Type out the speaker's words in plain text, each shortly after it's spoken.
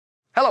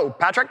Hello,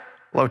 Patrick.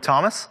 Hello,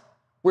 Thomas.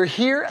 We're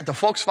here at the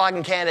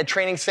Volkswagen Canada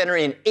Training Centre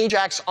in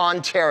Ajax,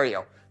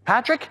 Ontario.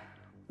 Patrick,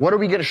 what are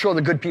we going to show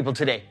the good people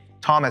today?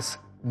 Thomas,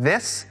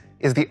 this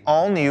is the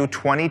all-new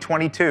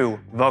 2022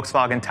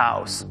 Volkswagen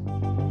Taos.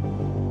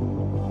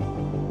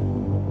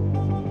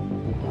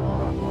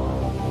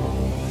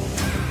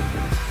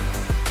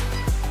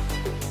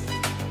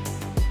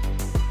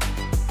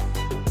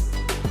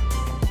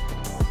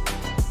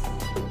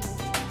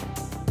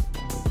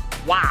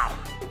 Wow,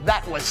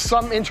 that was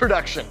some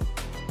introduction.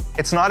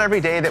 It's not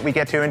every day that we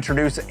get to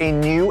introduce a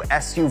new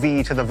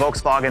SUV to the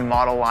Volkswagen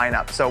model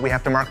lineup, so we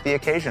have to mark the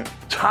occasion.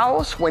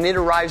 Taos, when it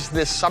arrives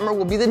this summer,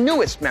 will be the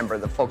newest member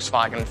of the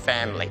Volkswagen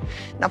family.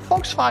 Now,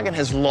 Volkswagen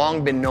has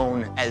long been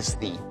known as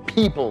the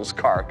people's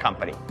car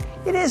company.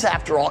 It is,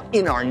 after all,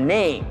 in our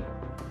name.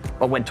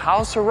 But when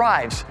Taos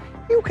arrives,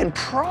 you can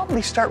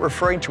probably start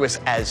referring to us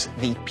as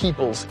the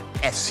people's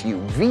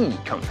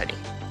SUV company.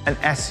 An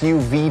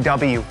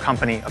SUVW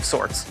company of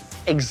sorts.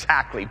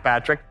 Exactly,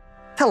 Patrick.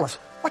 Tell us,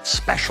 what's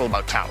special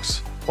about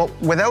Taos? Well,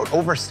 without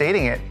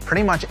overstating it,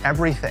 pretty much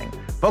everything.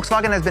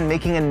 Volkswagen has been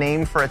making a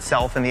name for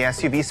itself in the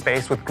SUV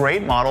space with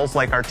great models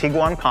like our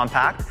Tiguan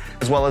Compact,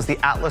 as well as the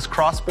Atlas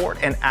Crossport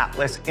and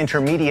Atlas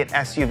Intermediate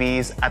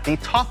SUVs at the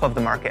top of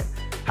the market.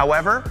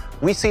 However,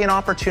 we see an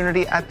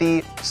opportunity at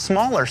the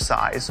smaller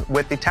size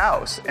with the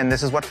Taos, and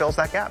this is what fills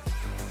that gap.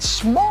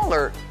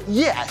 Smaller,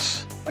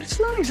 yes, but it's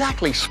not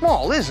exactly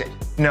small, is it?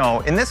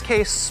 No, in this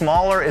case,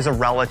 smaller is a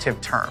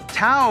relative term.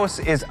 Taos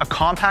is a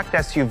compact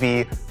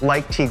SUV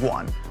like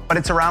Tiguan, but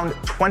it's around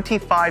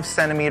 25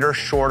 centimeters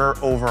shorter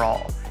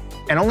overall.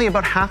 And only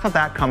about half of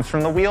that comes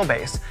from the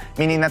wheelbase,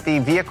 meaning that the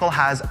vehicle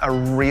has a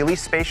really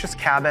spacious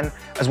cabin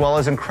as well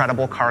as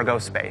incredible cargo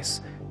space.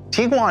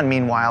 Tiguan,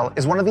 meanwhile,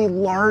 is one of the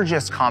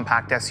largest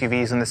compact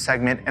SUVs in the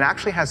segment and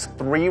actually has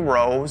 3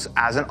 rows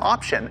as an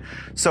option.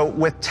 So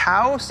with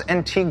Taos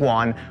and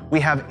Tiguan,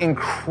 we have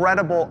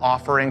incredible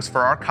offerings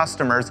for our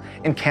customers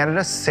in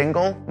Canada's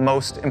single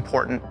most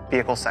important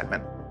vehicle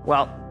segment.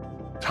 Well,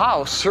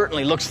 Taos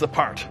certainly looks the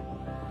part.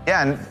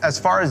 Yeah, and as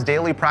far as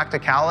daily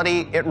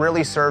practicality, it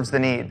really serves the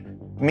need.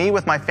 Me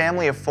with my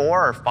family of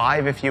 4 or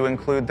 5 if you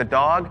include the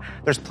dog,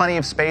 there's plenty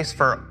of space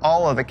for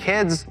all of the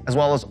kids as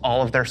well as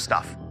all of their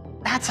stuff.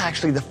 That's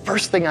actually the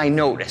first thing I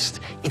noticed.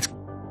 It's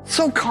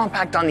so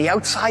compact on the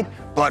outside,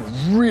 but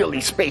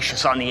really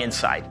spacious on the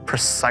inside.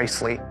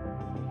 Precisely.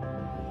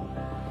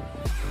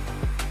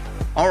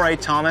 All right,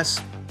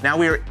 Thomas, now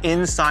we are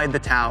inside the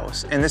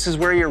Taos, and this is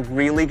where you're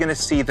really going to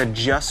see the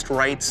just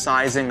right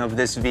sizing of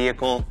this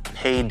vehicle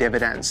pay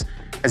dividends.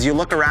 As you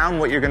look around,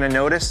 what you're going to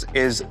notice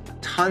is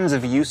tons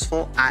of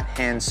useful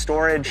at-hand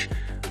storage.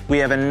 We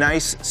have a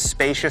nice,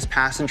 spacious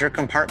passenger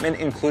compartment,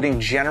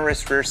 including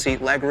generous rear seat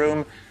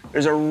legroom.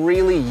 There's a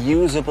really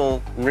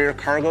usable rear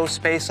cargo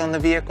space on the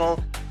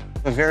vehicle,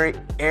 a very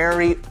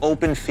airy,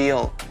 open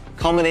feel,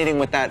 culminating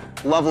with that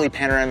lovely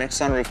panoramic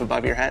sunroof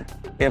above your head.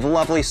 We have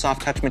lovely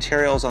soft touch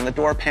materials on the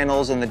door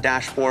panels and the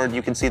dashboard.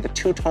 You can see the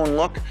two-tone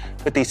look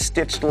with the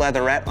stitched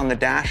leatherette on the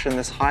dash in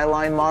this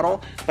Highline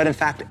model. But in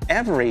fact,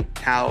 every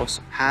Taos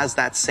has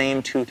that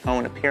same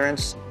two-tone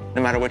appearance,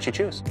 no matter what you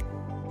choose.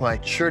 Well,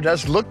 it sure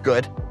does look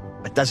good,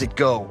 but does it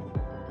go?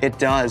 It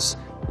does.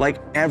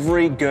 Like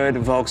every good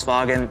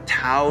Volkswagen,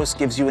 Taos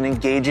gives you an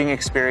engaging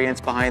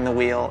experience behind the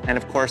wheel. And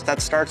of course, that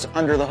starts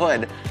under the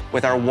hood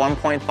with our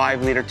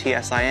 1.5-liter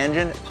TSI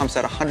engine. It pumps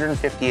out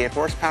 158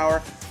 horsepower,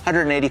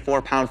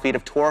 184 pound-feet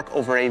of torque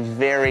over a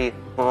very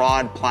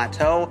broad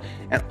plateau.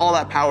 And all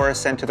that power is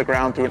sent to the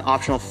ground through an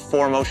optional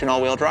 4-motion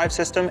all-wheel drive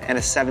system and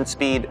a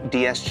 7-speed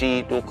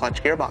DSG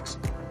dual-clutch gearbox.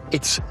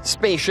 It's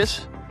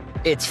spacious,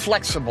 it's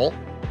flexible,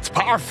 it's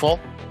powerful,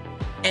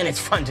 and it's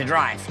fun to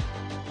drive.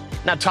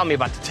 Now tell me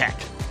about the tech.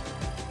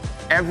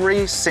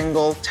 Every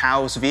single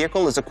Taos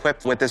vehicle is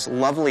equipped with this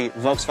lovely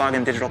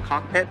Volkswagen digital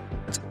cockpit.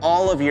 It's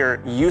all of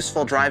your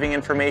useful driving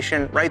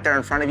information right there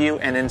in front of you,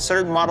 and in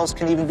certain models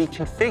can even be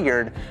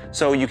configured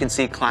so you can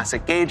see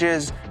classic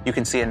gauges, you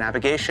can see a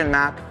navigation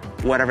map,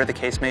 whatever the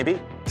case may be.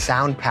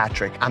 Sound,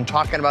 Patrick. I'm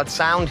talking about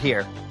sound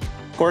here.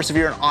 Of course, if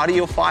you're an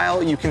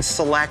audiophile, you can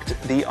select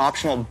the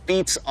optional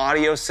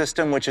BeatsAudio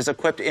system, which is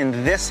equipped in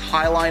this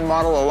Highline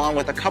model, along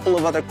with a couple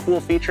of other cool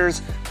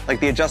features, like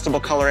the adjustable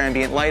color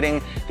ambient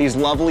lighting, these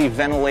lovely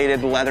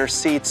ventilated leather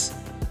seats,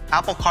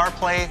 Apple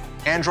CarPlay,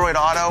 Android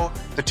Auto,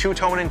 the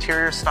two-tone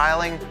interior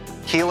styling,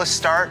 keyless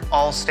start,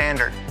 all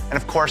standard. And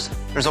of course,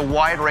 there's a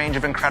wide range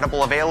of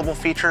incredible available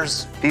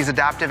features, these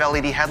adaptive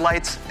LED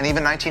headlights, and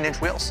even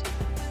 19-inch wheels.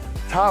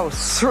 Taos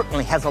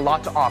certainly has a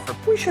lot to offer.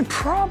 We should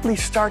probably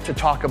start to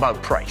talk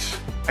about price.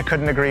 I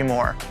couldn't agree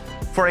more.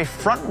 For a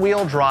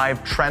front-wheel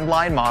drive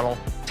Trendline model,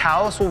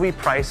 Taos will be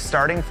priced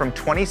starting from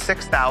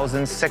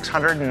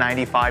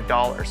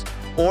 $26,695,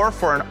 or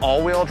for an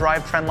all-wheel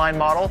drive Trendline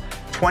model,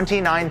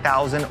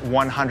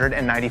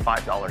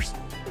 $29,195.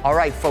 All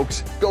right,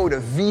 folks, go to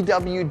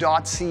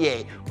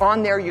vw.ca.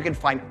 On there, you can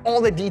find all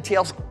the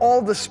details,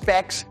 all the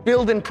specs,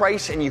 build and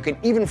price, and you can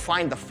even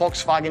find the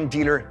Volkswagen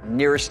dealer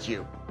nearest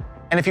you.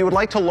 And if you would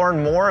like to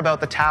learn more about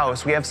the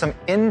Taos, we have some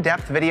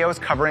in-depth videos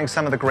covering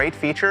some of the great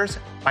features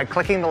by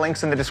clicking the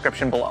links in the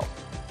description below.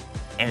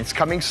 And it's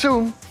coming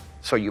soon,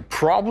 so you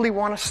probably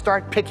want to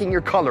start picking your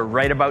color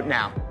right about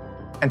now.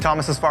 And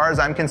Thomas, as far as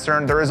I'm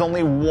concerned, there is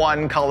only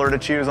one color to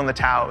choose on the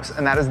Taos,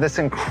 and that is this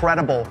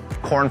incredible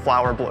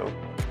cornflower blue.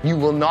 You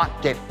will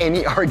not get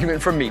any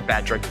argument from me,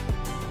 Patrick.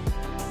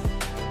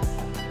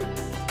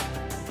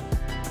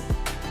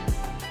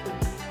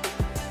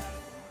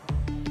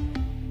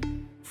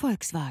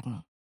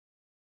 Volkswagen.